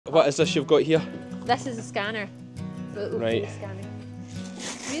What is this you've got here? This is a scanner. Right. Scanning.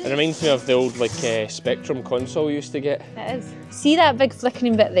 It reminds me of the old Spectrum console we used to get. It is. See that big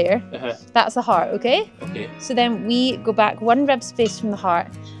flickering bit there? That's the heart, okay? Okay. So then we go back 1 rib space from the heart,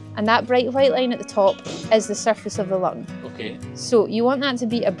 and that bright white line at the top is the surface of the lung. Okay. So you want that to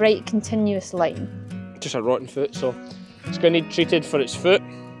be a bright continuous line. Just a rotten foot, so it's going to need treated for its foot.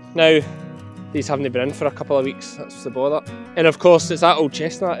 Now, these haven't been in for a couple of weeks, that's the bother. And of course, it's that old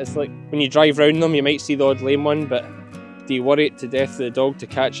chestnut. It's like when you drive round them, you might see the odd lame one, but do you worry it to death for the dog to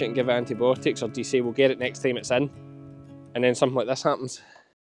catch it and give it antibiotics, or do you say we'll get it next time it's in? And then something like this happens.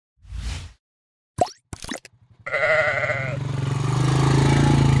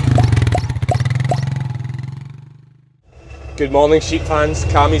 Good morning, sheep fans.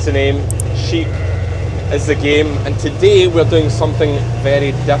 Cammy's the name, sheep is the game, and today we're doing something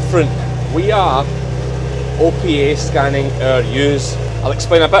very different. We are OPA scanning our ewes. I'll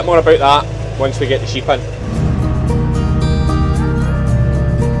explain a bit more about that once we get the sheep in.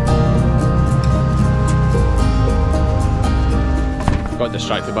 Got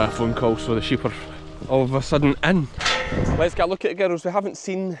distracted by a phone call, so the sheep are all of a sudden in. Let's get a look at it, girls. We haven't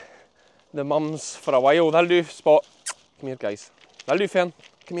seen the mums for a while. That'll do, Spot. Come here, guys. That'll do, Fern.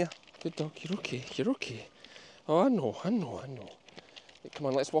 Come here. Good dog. You're okay. You're okay. Oh, I know. Come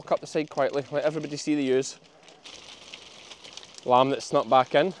on, let's walk up the side quietly. Let everybody see the ewes. Lamb that's snuck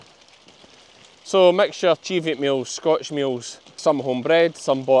back in. So, mixture, cheviot meals, Scotch meals, some homebred,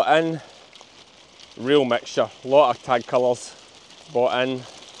 some bought in. Real mixture. A lot of tag colours. Bought in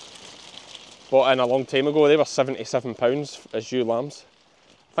a long time ago. They were £77 as ewe lambs.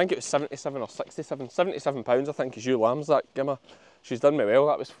 I think it was 77 or 67. £77 I think is ewe lambs, that Gimmer. She's done me well,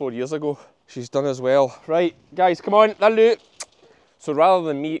 that was 4 years ago. She's done as well. Right, guys, come on, that'll do. So rather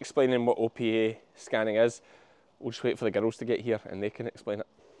than me explaining what OPA scanning is, we'll just wait for the girls to get here and they can explain it.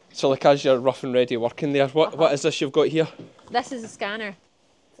 So like as you're rough and ready working there, what is this you've got here? This is a scanner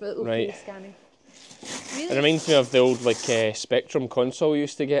for OPA scanning. Really? It reminds me of the old Spectrum console we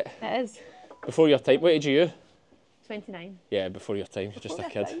used to get. It is. Before your time. What age are you? 29. Yeah, before your time. Just a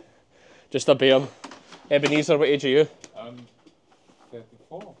kid. Just a bairn. Ebenezer, what age are you?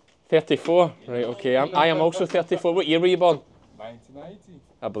 34. 34? Right, okay. I am also 34. What year were you born? 1990.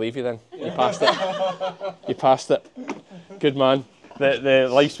 I believe you then. You passed it. You passed it. Good man. The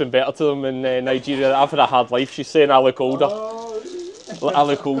life's been better to them in Nigeria. I've had a hard life. She's saying I look older. I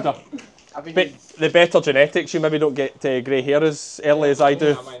look older. But the better genetics, you maybe don't get grey hair as early as I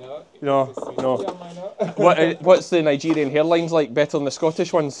do. No. What's the Nigerian hairlines like? Better than the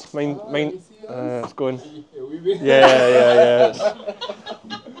Scottish ones? Mine. It's going. Yeah.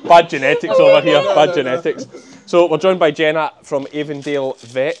 Bad genetics over here. Bad genetics. So we're joined by Jenna from Avondale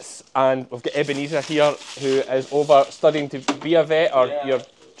Vets, and we've got Ebenezer here who is over studying to be a vet, or you're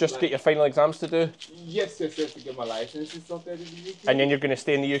just get your final exams to do. Yes, to get my license and stuff there in the UK. And then you're going to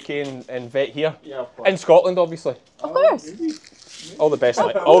stay in the UK and vet here? Yeah, of course. In Scotland, obviously. Of course. All the best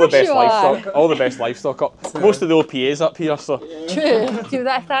livestock up. Most of the OPA's up here, so. True.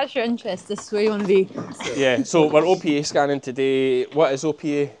 If that's your interest, this is where you want to be. Yeah, so we're OPA scanning today. What is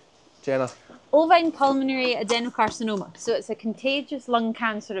OPA, Jenna? Ovine pulmonary adenocarcinoma. So it's a contagious lung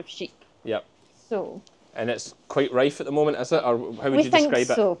cancer of sheep. Yep. So. And it's quite rife at the moment, is it? Or how would you describe it? We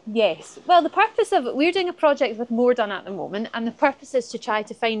think so, yes. Well, the purpose of it, we're doing a project with Morden at the moment, and the purpose is to try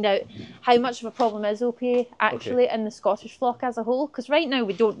to find out how much of a problem is OPA actually in the Scottish flock as a whole, because right now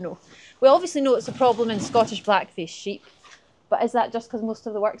we don't know. We obviously know it's a problem in Scottish blackface sheep, but is that just because most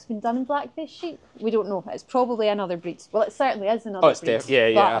of the work's been done in blackface sheep? We don't know. It's probably in other breeds. Well, it certainly is in other breeds.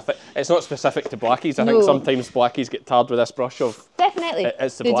 Yeah. I think it's not specific to blackies. I think sometimes blackies get tarred with this brush of. Definitely.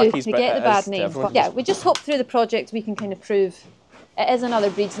 It's the blackies, they but get the bad name. everyone. But yeah, we just hope through the project we can kind of prove it is in other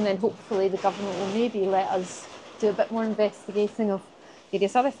breeds, and then hopefully the government will maybe let us do a bit more investigating of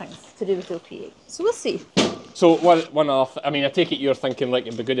various other things to do with OPA. So we'll see. So one other, I take it you're thinking like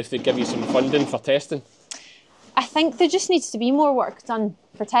it'd be good if they give you some funding for testing. I think there just needs to be more work done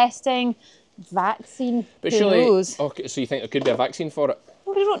for testing, vaccine, but who knows? Okay, so you think there could be a vaccine for it?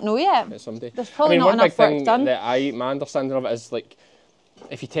 Well, we don't know yet. Someday. There's probably not enough work done. My understanding of it is like,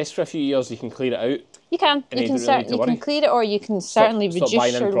 if you test for a few years, you can clear it out. You can. You can clear it, or you can certainly reduce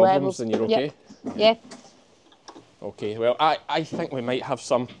your levels. And you're okay. Yeah. Okay. Well, I think we might have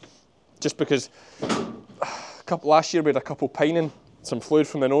some, just because last year we had a couple pining, some fluid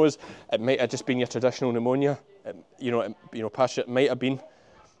from the nose. It might have just been your traditional pneumonia. Past it might have been,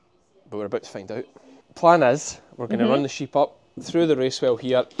 but we're about to find out. Plan is we're going to run the sheep up through the Racewell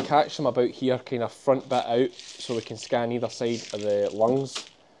here, catch them about here, kind of front bit out, so we can scan either side of the lungs.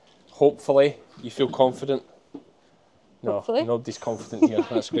 Hopefully, you feel confident No, hopefully. nobody's confident here.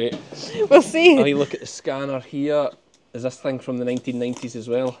 That's great. We'll see. Oh, you look at the scanner here. Is this thing from the 1990s as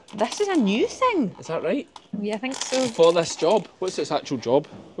well? This is a new thing. Is that right? Yeah, I think so. For this job? What's its actual job?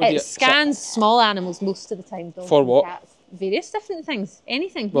 What do It you- scans small animals most of the time. Dogs For and what? Cats. Various different things.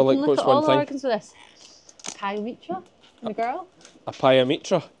 Anything. Well, You like, can look what's at all one the thing? organs with this. A pyometra in a girl. A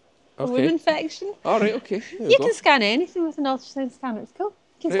pyometra. A Okay. wound infection. All right. Okay. There we You go. can scan anything with an ultrasound scanner. It's cool.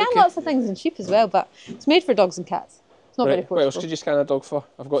 You can Right, scan okay. lots of things in sheep as well, but it's made for dogs and cats. It's not very Right. What else portable. could you scan a dog for?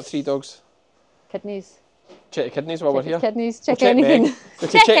 I've got 3 dogs. Kidneys. Check the kidneys while we're Check here. his kidneys. We'll Check anything. Meg. We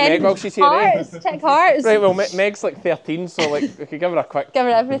could check Meg while she's here. Eh? Hearts. Check hearts. Right. Well, Meg's like 13, so like we could give her a quick Give her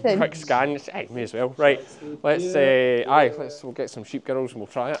everything. scan. Aye, may as well. Right. Let's we'll get some sheep girls and we'll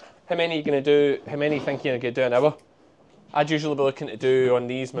try it. How many are you gonna do? How many think you're gonna do an hour? I'd usually be looking to do on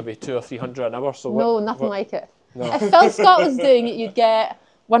these maybe 200 or 300 an hour. So No, nothing like it. No. If Phil Scott was doing it, you'd get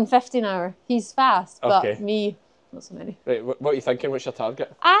 150 an hour. He's fast, but Okay. me, not so many. Right. What are you thinking? What's your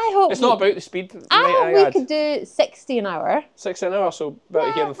target? I hope. It's not about the speed. I might hope we add. could do 60 an hour. 6 an hour, so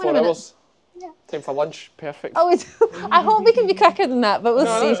about here in wait a 4 minute. hours. Yeah. Time for lunch. Perfect. Oh, I hope we can be quicker than that, but we'll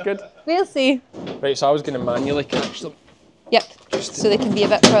No, see. that's good. We'll see. Right. So I was going to manually catch them. Yep. So they can be a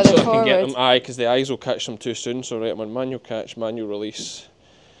bit further So I can forward. get them, because the eyes will catch them too soon. So right, I'm on manual catch, manual release.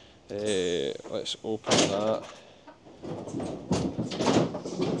 Let's open that.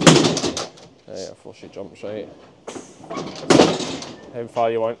 Right, before she jumps, right. How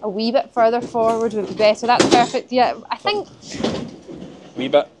far you want? A wee bit further forward would be better. That's perfect. Yeah, I think Wee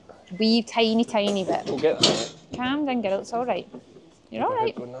bit. wee tiny bit. We'll get that. Calm down, girl. It's all right. You're all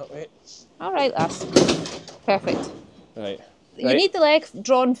right. Going that way. All right, lass. Perfect. Right. You need the leg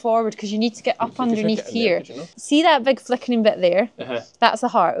drawn forward because you need to get up You should underneath get in there, here. could you know? See that big flickering bit there? That's the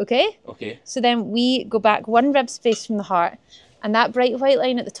heart, okay? Okay. So then we go back 1 rib space from the heart, and that bright white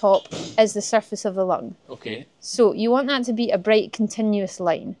line at the top is the surface of the lung. Okay. So you want that to be a bright continuous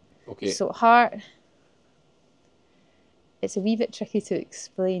line. Okay. So heart, it's a wee bit tricky to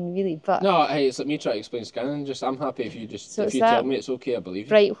explain really, but No, hey, it's like me trying to explain scanning. I'm happy if you just So if it's you that tell me it's okay, I believe you.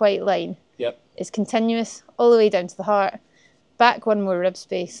 bright white line Yep. is continuous all the way down to the heart. Back 1 more rib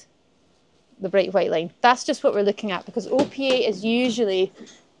space, the bright white line. That's just what we're looking at because OPA is usually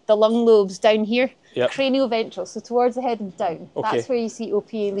the lung lobes down here, Yep. cranioventral, so towards the head and down. Okay. That's where you see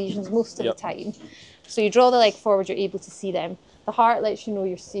OPA lesions most of Yep. the time. So you draw the leg forward, you're able to see them. The heart lets you know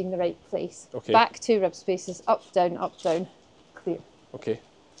you're seeing the right place. Okay. Back 2 rib spaces, up, down, clear. Okay.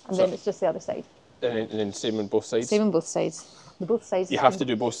 And So- then it's just the other side. And then same on both sides. Same on both sides. The both sides. You have to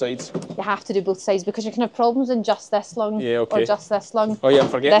do both sides. You have to do both sides because you can have problems in just this lung Yeah, okay. or just this lung. Oh yeah, I'm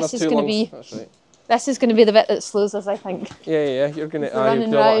forgetting This there's is 2 gonna lungs. be- That's right. This is going to be the bit that slows us, I think. Yeah, you're gonna We're running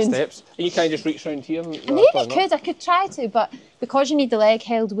do a lot of round. steps. And you can't just reach round here. And, I maybe I could try to, but because you need the leg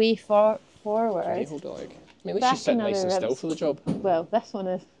held way forward. Hey, hold the leg. I mean, at least Back she's sitting nice and another still ribs. for the job. Well, this one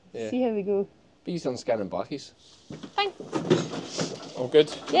is. Yeah. See how we go. But he's done scanning blackies. Fine. All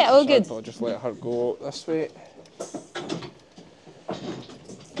good? Yeah, all So good. I'll just let her go this way.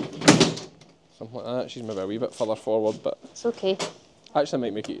 Something like that. She's maybe a wee bit further forward, but It's okay. actually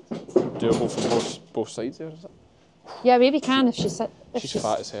might make it doable from both sides there, is it? Yeah, maybe can if she's. She's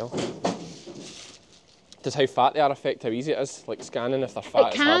fat as hell. Does how fat they are affect how easy it is? Like scanning if they're fat, It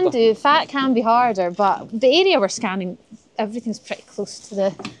it's can harder. do. Fat can be harder, but the area we're scanning, everything's pretty close to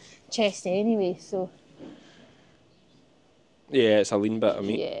the chest anyway. So Yeah, it's a lean bit of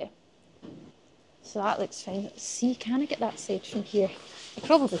meat. yeah. So that looks fine. Let's see, can I get that side from here? I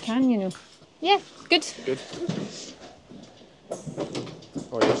probably can, you know. Yeah, good. Good.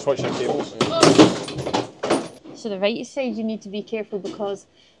 Oh, yeah, switch your cable. So the right side you need to be careful because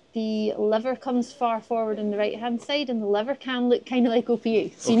the liver comes far forward on the right hand side and the liver can look kind of like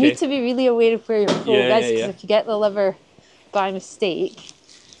OPA. So you Okay. need to be really aware of where your probe Yeah, is because yeah. if you get the liver by mistake,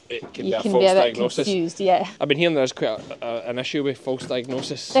 It can you be a can false be a bit diagnosis. confused. Yeah. I've been hearing there's quite an issue with false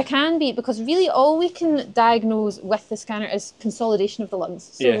diagnosis. There can be, because really all we can diagnose with the scanner is consolidation of the lungs.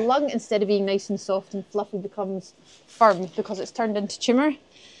 So Yeah. the lung, instead of being nice and soft and fluffy, becomes firm because it's turned into tumour.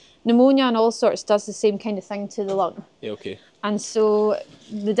 Pneumonia and all sorts does the same kind of thing to the lung. Yeah, okay. And so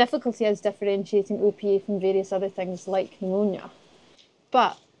the difficulty is differentiating OPA from various other things like pneumonia.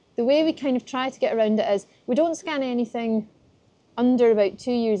 But the way we kind of try to get around it is we don't scan anything under about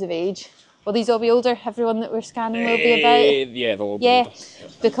 2 years of age. Will these all be older? Everyone that we're scanning will be about? Yeah, they'll all be Yeah,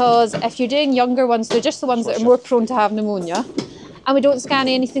 older. because if you're doing younger ones, they're just the ones that are more prone to have pneumonia. And we don't scan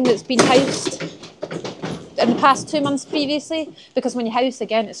anything that's been housed in the past 2 months previously, because when you house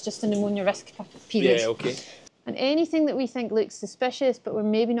again, it's just a pneumonia risk period. Yeah, okay. And anything that we think looks suspicious, but we're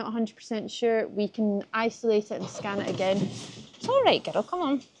maybe not 100% sure, we can isolate it and scan it again. It's all right, girl, come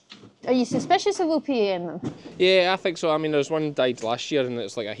on. Are you suspicious of OPA in them? Yeah, I think so. I mean, there's one died last year and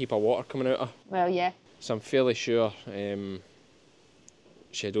it's like a heap of water coming out of her. Well, yeah. So I'm fairly sure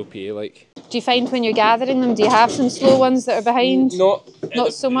she had OPA, like. Do you find when you're gathering them, do you have some slow ones that are behind?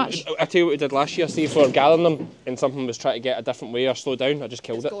 Not so much? I tell you what we did last year, see if we were gathering them and something was trying to get a different way or slow down, I just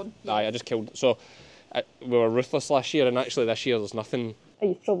killed it. Gone. Aye, I just killed it. So we were ruthless last year, and actually this year there's nothing. Oh,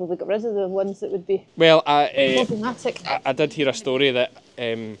 you've probably got rid of the ones that would be Well, problematic. I did hear a story that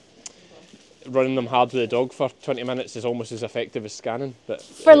running them hard with the dog for 20 minutes is almost as effective as scanning. But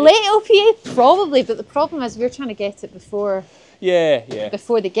For late OPA, probably, but the problem is we're trying to get it before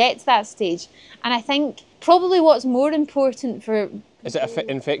they get to that stage. And I think probably what's more important for... Is it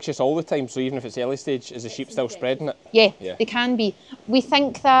infectious all the time? So even if it's early stage, is the sheep still spreading it? Yeah, they can be. We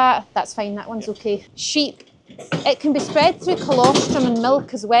think that... That's fine, that one's okay. Sheep, it can be spread through colostrum and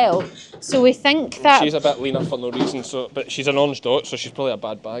milk as well. So we think that... She's a bit leaner for no reason, but she's an orange dot, so she's probably a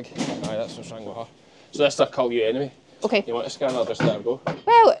bad bag. Aye, that's what's wrong with her. So this is a cull you anyway. Okay. You want to scan her or just let her go?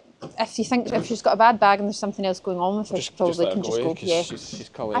 Well, if you think if she's got a bad bag and there's something else going on with her, she probably can just go. Yeah, she's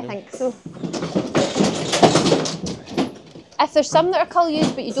cull anyway. I think so. If there's some that are cull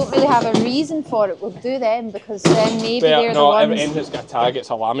ewes but you don't really have a reason for it, we'll do them because then maybe they're the ones... Anything that's got a tag, it's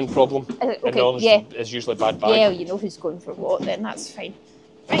a lambing problem. Okay, and the orange is usually bad bag. Yeah, well, you know who's going for what then, that's fine.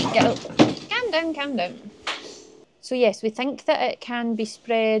 Right, get up. Calm down. So yes, we think that it can be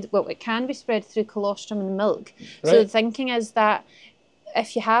spread, well, it can be spread through colostrum and milk. Right. So the thinking is that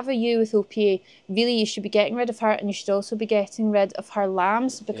if you have a ewe with OPA, really you should be getting rid of her and you should also be getting rid of her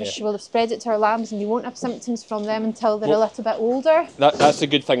lambs because she will have spread it to her lambs and you won't have symptoms from them until they're a little bit older. That's the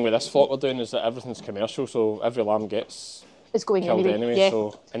good thing with this flock we're doing is that everything's commercial, so every lamb gets going killed anyway. Yeah.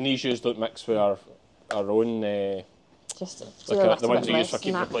 So, and these ewes don't mix with our own, just like the ones we use for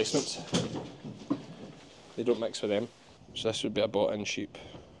keep replacements. They don't mix with them. So this would be a bought-in sheep.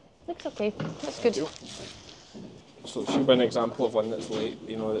 Looks okay, that's good. So she'll be an example of one that's late,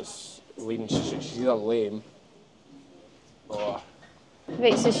 that's lean. She's either lame or...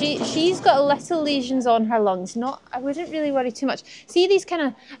 Right, so she's got little lesions on her lungs. I wouldn't really worry too much. See these kind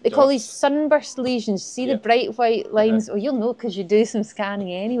of, they call these sunburst lesions. See the bright white lines? Oh, you'll know because you do some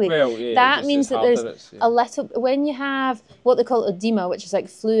scanning anyway. Well, yeah. That means that there's a little, when you have what they call edema, which is like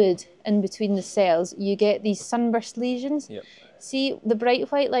fluid in between the cells, you get these sunburst lesions. Yep. See the bright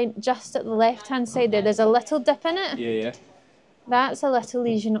white line just at the left-hand side there, there's a little dip in it. Yeah. That's a little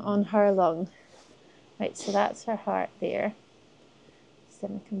lesion on her lung. Right, so that's her heart there.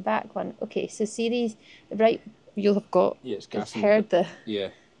 Then we come back one. Okay, so see these, the bright, you'll have got, it's you've heard the, yeah,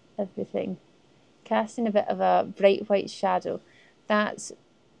 everything. Casting a bit of a bright white shadow. That's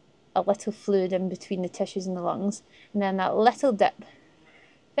a little fluid in between the tissues and the lungs. And then that little dip,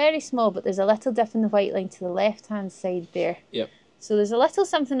 very small, but there's a little dip in the white line to the left-hand side there. Yep. So there's a little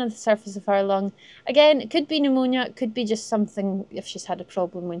something on the surface of her lung. Again, it could be pneumonia, it could be just something if she's had a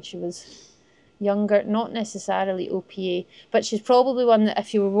problem when she was younger, not necessarily OPA, but she's probably one that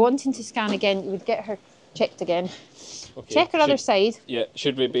if you were wanting to scan again, you would get her checked again. Okay. Check her other side. Yeah,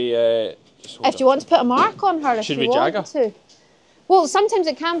 should we be... if you want to put a mark on her, should we jag her? To. Well, sometimes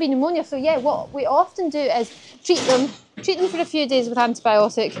it can be pneumonia, so yeah, what we often do is treat them for a few days with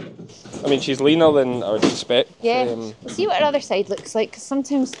antibiotic. I mean, she's leaner than I would expect. Yeah, we'll see what her other side looks like, because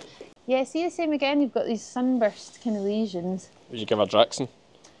sometimes, yeah, see the same again, you've got these sunburst kind of lesions. Would you give her Draxon?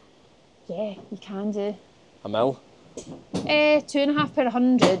 Yeah, you can do. A mil? 2.5 per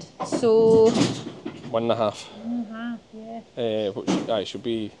 100, so... 1.5. 1.5, yeah. Which should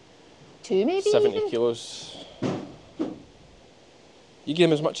be... 2 maybe 70 even? kilos. You give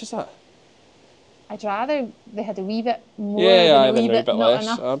them as much as that? I'd rather they had a wee bit more than a wee bit less,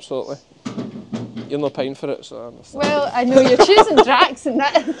 enough. Absolutely. You're not paying for it, so I understand. Well, I know you're choosing Draxon,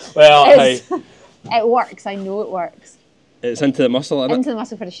 that well, it works, I know it works. It's into the muscle, isn't it? Into the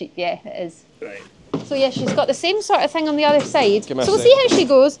muscle for the sheep, yeah, it is. Right. So yeah, she's got the same sort of thing on the other side. So we'll sec. see how she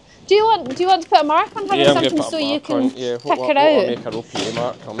goes. Do you want to put a mark on her or something so you can pick her out? I'll make her OPA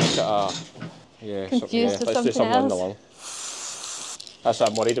mark. I'll make it a... Yeah, confused with let's do something else. in the lung. That's what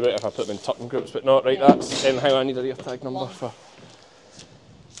I'm worried about if I put them in tucking groups, but not right. That's anyhow. I need a rear tag number for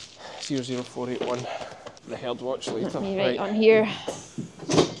 00481. The herd watch later. Let me write on here.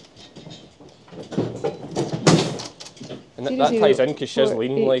 And that ties in because she's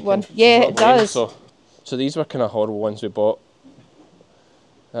lean, like. Yeah, it does. So these were kind of horrible ones we bought.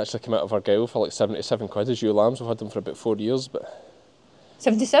 They actually came out of Argyll for like 77 quid as ewe lambs. We've had them for about 4 years, but.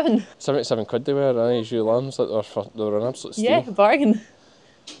 77? 77 quid they were, as ewe lambs. Like they were an absolute steal. Yeah, a bargain.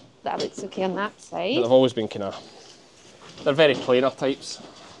 That looks okay on that side. But they've always been kind of. They're very plainer types,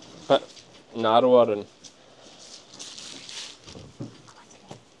 but narrower and.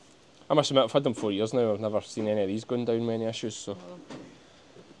 I must admit, I've had them 4 years now. I've never seen any of these going down with any issues. So.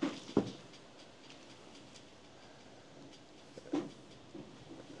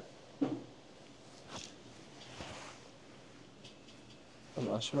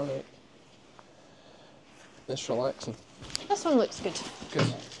 That's right. It's relaxing. This one looks good.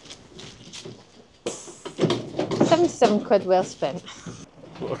 Good. 77 quid well spent.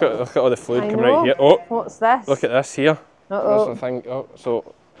 Look at all the fluid coming out here. Oh, what's this? look at this here. Uh-oh. There's the thing. Oh,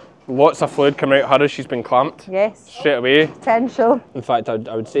 so lots of fluid coming out her as she's been clamped. Yes. Straight away. Potential. In fact, I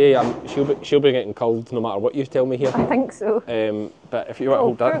would say she'll be getting culled no matter what you tell me here. I think so. But if you want to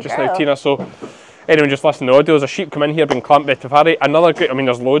hold that just girl. now, Tina. So anyone just listening to the audio, there's a sheep come in here being clamped by Tafari. Another great. I mean,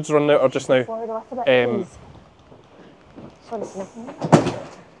 there's loads running out her just now.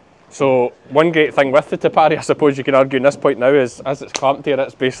 So one great thing with the Tapari, I suppose you can argue in this point now, is as it's clamped here,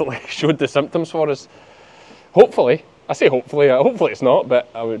 it's basically showed the symptoms for us. Hopefully, I say hopefully it's not, but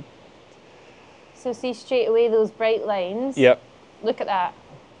I would. So see straight away those bright lines. Yep. Look at that.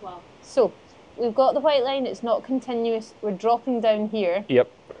 Wow. So we've got the white line, it's not continuous, we're dropping down here. Yep.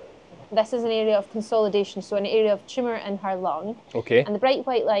 This is an area of consolidation, so an area of tumour in her lung. Okay. And the bright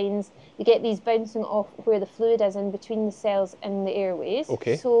white lines, you get these bouncing off where the fluid is in between the cells in the airways.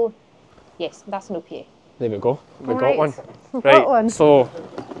 Okay. So, yes, that's an OPA. There we go. We got Right. one. We've Right. got one. So.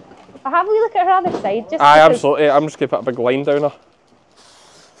 I'll have a wee look at her other side. Just Aye, because absolutely. I'm just going to put a big line down her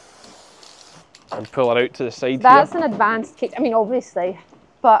and pull her out to the side that's here. an advanced case. I mean, obviously,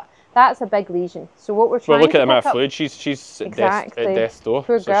 but that's a big lesion. So what we're trying Well, look to at the amount of pick up- fluid. She's Exactly. at death's door.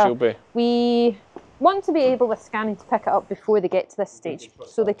 Poor So girl. she'll be. We want to be able with scanning to pick it up before they get to this stage,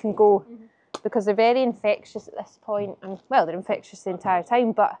 so they can go, because they're very infectious at this point, and well, they're infectious the entire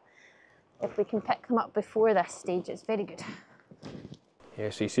time, but if we can pick them up before this stage, it's very good. Yeah,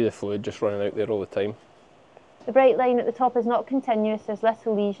 so you see the fluid just running out there all the time. The bright line at the top is not continuous, there's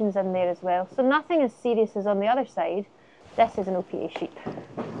little lesions in there as well, so nothing as serious as on the other side. This is an OPA sheep.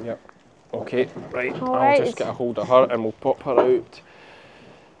 Yep. Okay, right. All I'll right. just get a hold of her and we'll pop her out.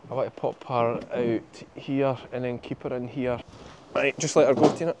 I want to pop her out here and then keep her in here. Right, just let her go,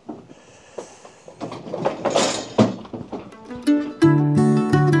 Tina.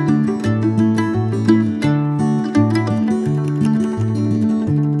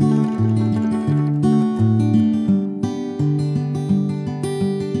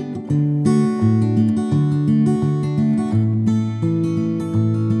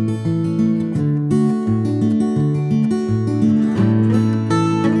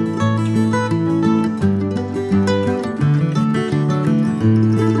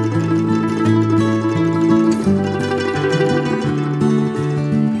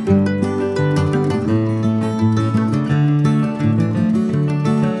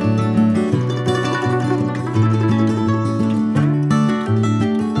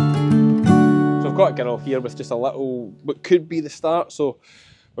 Got a girl here with just a little, what could be the start, so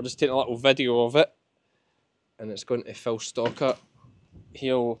we're just taking a little video of it and it's going to Phil Stocker.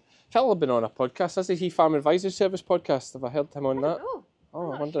 Phil had been on a podcast, hasn't he? Farm Advisory Service podcast, have I heard him on that? Oh,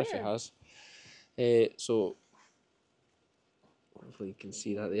 I wonder if he has. So hopefully you can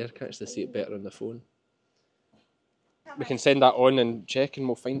see that there, can't actually see it better on the phone. We can send that on and check and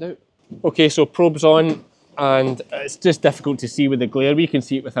we'll find out. Okay, so probe's on. And it's just difficult to see with the glare. We can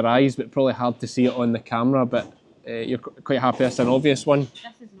see it with our eyes, but probably hard to see it on the camera. But you're quite happy it's an obvious one. This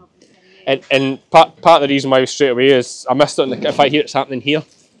is an obvious one. And part of the reason why straight away is I missed it on the. If I hear it's happening here,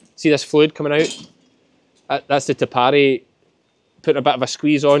 see this fluid coming out. That's the Tapari putting a bit of a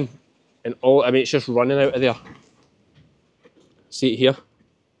squeeze on, and all. I mean, it's just running out of there. See it here.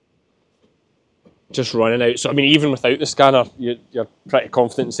 Just running out. So I mean, even without the scanner, you're pretty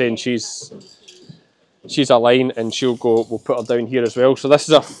confident in saying she's a line and she'll go, we'll put her down here as well. So this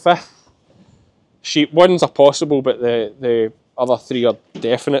is our 5th sheep. One's a possible, but the other 3 are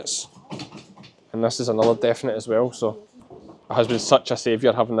definites. And this is another definite as well. So it has been such a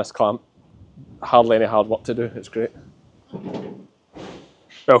saviour having this clamp. Hardly any hard work to do, it's great.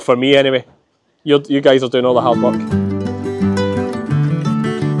 Well, for me anyway. You guys are doing all the hard work.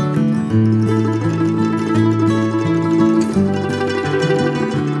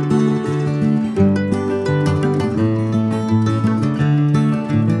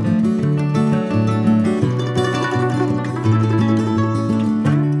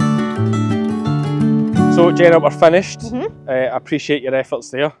 So Jenna, we're finished. I appreciate your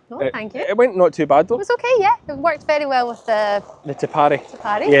efforts there. Oh, thank you. It went not too bad though. It was okay, yeah. It worked very well with the Tapari.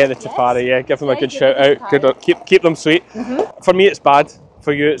 Tapari. Yeah, the Yes. Tapari, yeah. Give them a Very good good shout with out. Tapari. Good, keep them sweet. For me it's bad.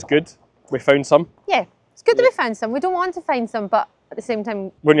 For you it's good. We found some. Yeah, it's good that we found some. We don't want to find some, but at the same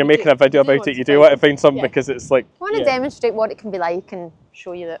time, When you're making a video about it, you do want to find some Yeah. because it's like... I want to demonstrate what it can be like and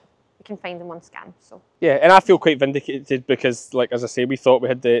show you that we can find them on scan. So yeah, and I feel quite vindicated because, like as I say, we thought we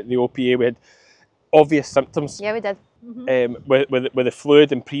had the OPA, we had obvious symptoms. yeah, we did. With the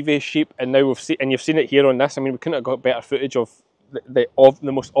fluid in previous sheep, and now we've seen, and you've seen it here on this. I mean, we couldn't have got better footage of the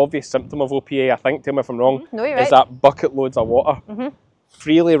most obvious symptom of OPA. I think. Tell me if I'm wrong. No, you're right. Is that bucket loads of water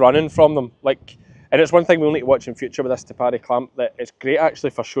freely running from them, like. And it's one thing we'll need to watch in future with this Tapari clamp, that it's great actually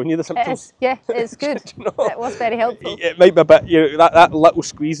for showing you the symptoms. It is, yeah, it's good. You know? It was very helpful. It might be a bit, you know, that little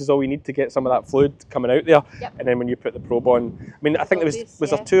squeeze is all we need to get some of that fluid coming out there. Yep. And then when you put the probe on, I mean, I think Obvious, there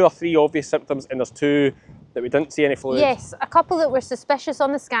yeah. 2 or 3 obvious symptoms, and there's 2 that we didn't see any fluid. Yes, a couple that were suspicious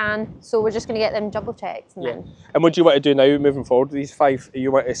on the scan, so we're just going to get them double checked. And then And what do you want to do now moving forward with these 5?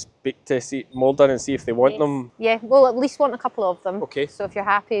 You want to speak to Malden and see if they want them? Yeah, we'll at least want a couple of them. Okay. So if you're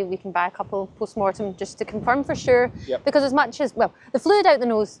happy, we can buy a couple post-mortem just to confirm for sure. Yep. Because as much as, well, the fluid out the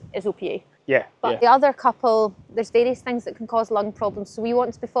nose is OPA. Yeah. But the other couple, there's various things that can cause lung problems. So we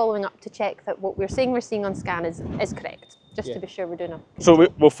want to be following up to check that what we're seeing on scan is correct. Just to be sure we're doing it. So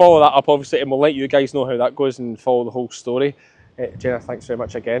we'll follow that up obviously, and we'll let you guys know how that goes and follow the whole story. Jenna, thanks very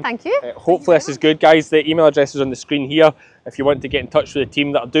much again. Thank you. Hopefully this is good, guys. The email address is on the screen here. If you want to get in touch with the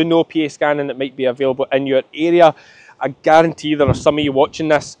team that are doing the OPA scanning that might be available in your area, I guarantee there are some of you watching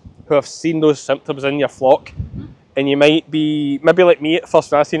this who have seen those symptoms in your flock. And you might be, maybe like me at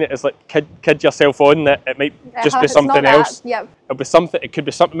first when I seen it, is like kid yourself on that it might just be something else. Yep. It'll be something, it could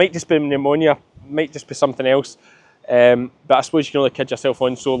be something, might just be pneumonia, might just be something else. But I suppose you can only kid yourself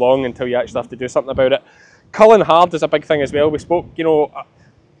on so long until you actually have to do something about it. Culling hard is a big thing as well. We spoke, you know,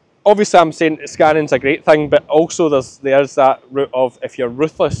 obviously I'm saying scanning's a great thing, but also there's that route of if you're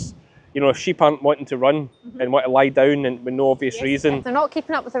ruthless, you know, if sheep aren't wanting to run and want to lie down and with no obvious reason. If they're not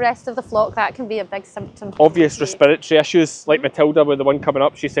keeping up with the rest of the flock, that can be a big symptom. Obvious respiratory issues, like Matilda with the one coming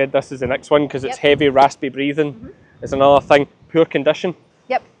up, she said this is the next one because it's heavy, raspy breathing is another thing. Poor condition.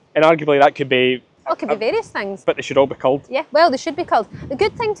 Yep. And arguably that could be... It could be various things. But they should all be culled. Yeah, well, they should be culled. The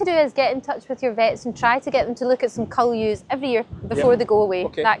good thing to do is get in touch with your vets and try to get them to look at some cull ewes every year before they go away.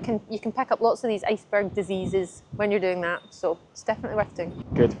 Okay. You can pick up lots of these iceberg diseases when you're doing that, so it's definitely worth doing.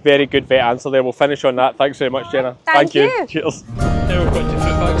 Good, very good vet answer there. We'll finish on that. Thanks very much, Jenna. Thank you. Cheers. Now we've got to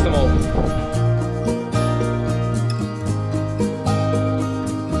footbags them all.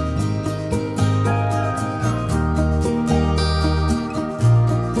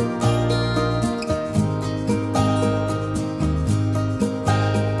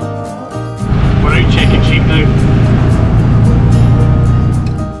 Checking sheep now.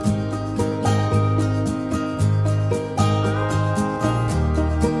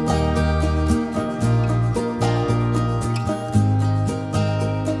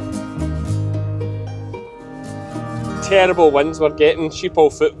 Terrible winds we're getting, sheep all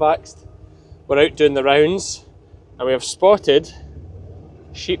foot vaxxed. We're out doing the rounds and we have spotted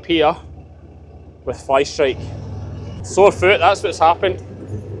sheep here with fly strike. Sore foot, that's what's happened.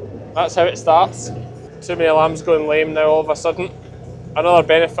 That's how it starts. Too many lambs going lame now all of a sudden. Another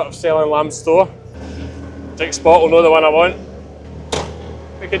benefit of selling lamb store. Dick Spot will know the one I want.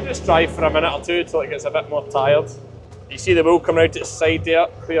 We can just drive for a minute or two till it gets a bit more tired. You see the wool coming out its side there,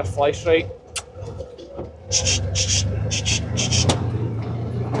 clear fly strike.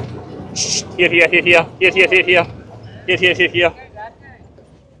 Here, here, here, here, here, here, here, here, here, here, here, here.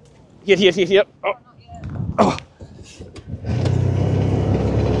 Here, here, here, here. Oh. Oh.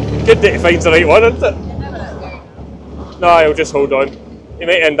 Good that he finds the right one, isn't it? No, he'll just hold on. He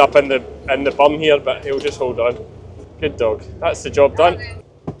might end up in the bum here, but he'll just hold on. Good dog. That's the job done.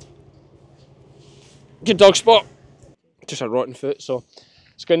 Good dog, Spot. Just a rotten foot, so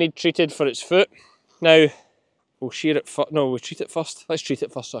it's going to need treated for its foot. Now, we'll shear it first. No, we'll treat it first. Let's treat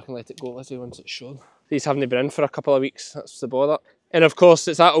it first so I can let it go, Lizzie, once it's shown. These haven't been in for a couple of weeks. That's the bother. And of course,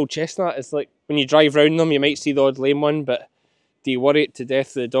 it's that old chestnut. It's like when you drive round them, you might see the odd lame one, but do you worry it to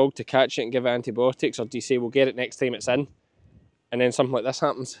death for the dog to catch it and give it antibiotics, or do you say we'll get it next time it's in, and then something like this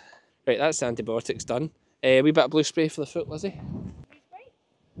happens? Right, that's the antibiotics done. A wee bit of blue spray for the foot, Lizzie. Blue spray?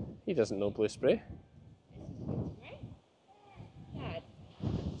 He doesn't know blue spray.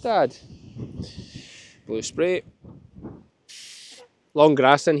 Dad. Blue spray. Long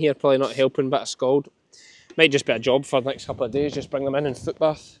grass in here, probably not helping, bit of scald. Might just be a job for the next couple of days, just bring them in and foot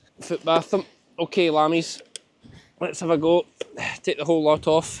bath them. Okay, lammies. Let's have a go. Take the whole lot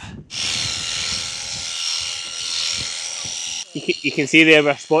off. You can see there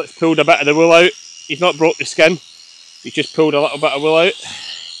where Spot's pulled a bit of the wool out. He's not broke the skin. He's just pulled a little bit of wool out.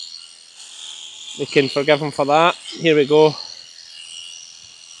 We can forgive him for that. Here we go.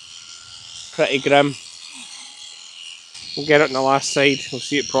 Pretty grim. We'll get it on the last side. We'll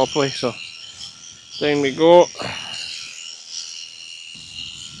see it properly. So down we go.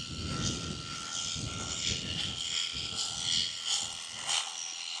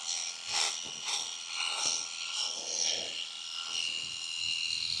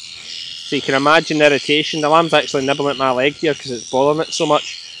 So you can imagine the irritation. The lamb's actually nibbling at my leg here because it's bothering it so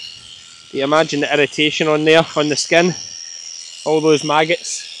much. You imagine the irritation on there, on the skin. All those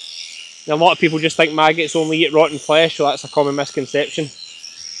maggots. Now, a lot of people just think maggots only eat rotten flesh, so that's a common misconception.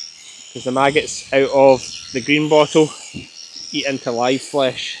 Because the maggots out of the green bottle eat into live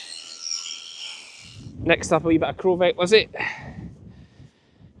flesh. Next up, a wee bit of crowvet, was it?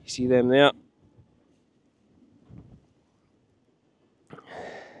 You see them there.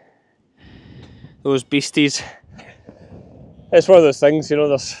 Those beasties. It's one of those things, you know,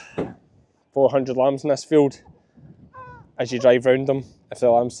 there's 400 lambs in this field. As you drive round them, if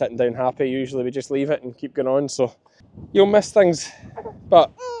the lamb's sitting down happy, usually we just leave it and keep going on, so you'll miss things. But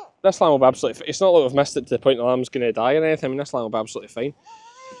this lamb will be absolutely fine. It's not like we've missed it to the point the lamb's going to die or anything. I mean, this lamb will be absolutely fine.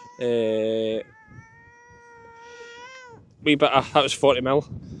 Wee bit of, that was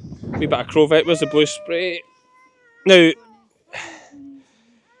 40mm. Wee bit of crowvet was the blue spray. Now,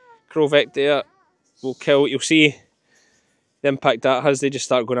 crowvet there will kill, you'll see the impact that has, they just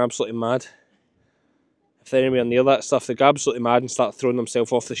start going absolutely mad. If they're anywhere near that stuff, they go absolutely mad and start throwing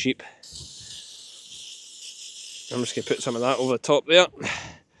themselves off the sheep. I'm just going to put some of that over the top there.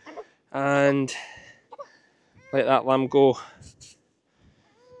 And let that lamb go.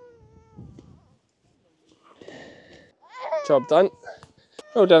 Job done.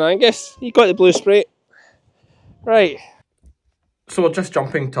 Well done, Angus. You got the blue spray. Right. So we're just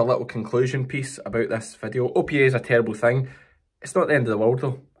jumping to a little conclusion piece about this video. OPA is a terrible thing. It's not the end of the world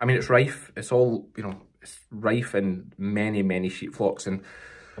though. I mean, it's rife. It's all, you know, it's rife in many, many sheep flocks, and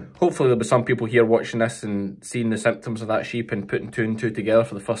hopefully there'll be some people here watching this and seeing the symptoms of that sheep and putting two and two together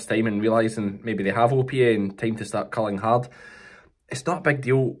for the first time and realising maybe they have OPA and time to start culling hard. It's not a big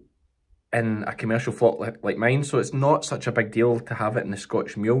deal in a commercial flock like mine, so it's not such a big deal to have it in the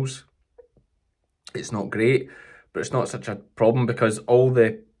Scotch mules. It's not great, but it's not such a problem because all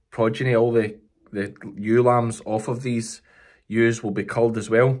the progeny, all the ewe lambs off of these ewes will be culled as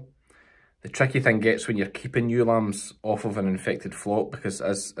well. The tricky thing gets when you're keeping ewe lambs off of an infected flock, because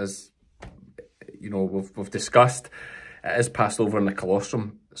as you know, we've discussed, it is passed over in the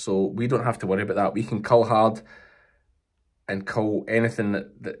colostrum, so we don't have to worry about that. We can cull hard and cull anything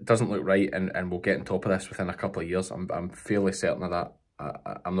that doesn't look right, and we'll get on top of this within a couple of years. I'm fairly certain of that.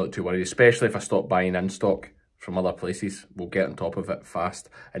 I'm not too worried, especially if I stop buying in stock from other places. We'll get on top of it fast.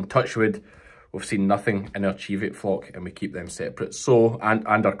 And touch wood, we've seen nothing in our Cheviot flock, and we keep them separate. So, and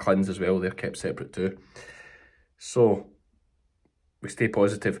our Clins as well, they're kept separate too. So, we stay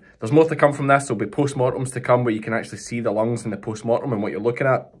positive. There's more to come from this. There'll be post-mortems to come where you can actually see the lungs in the post-mortem and what you're looking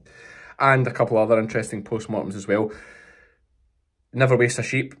at. And a couple other interesting post-mortems as well. Never waste a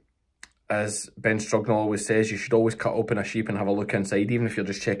sheep. As Ben Strugnall always says, you should always cut open a sheep and have a look inside, even if you're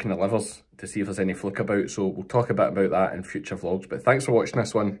just checking the livers to see if there's any fluke about. So we'll talk a bit about that in future vlogs. But thanks for watching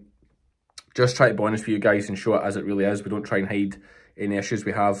this one. Just try to be honest for you guys and show it as it really is. We don't try and hide any issues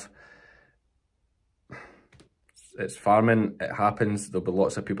we have. It's farming, it happens. There'll be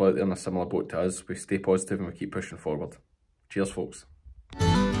lots of people out there in a similar boat to us. We stay positive and we keep pushing forward. Cheers, folks.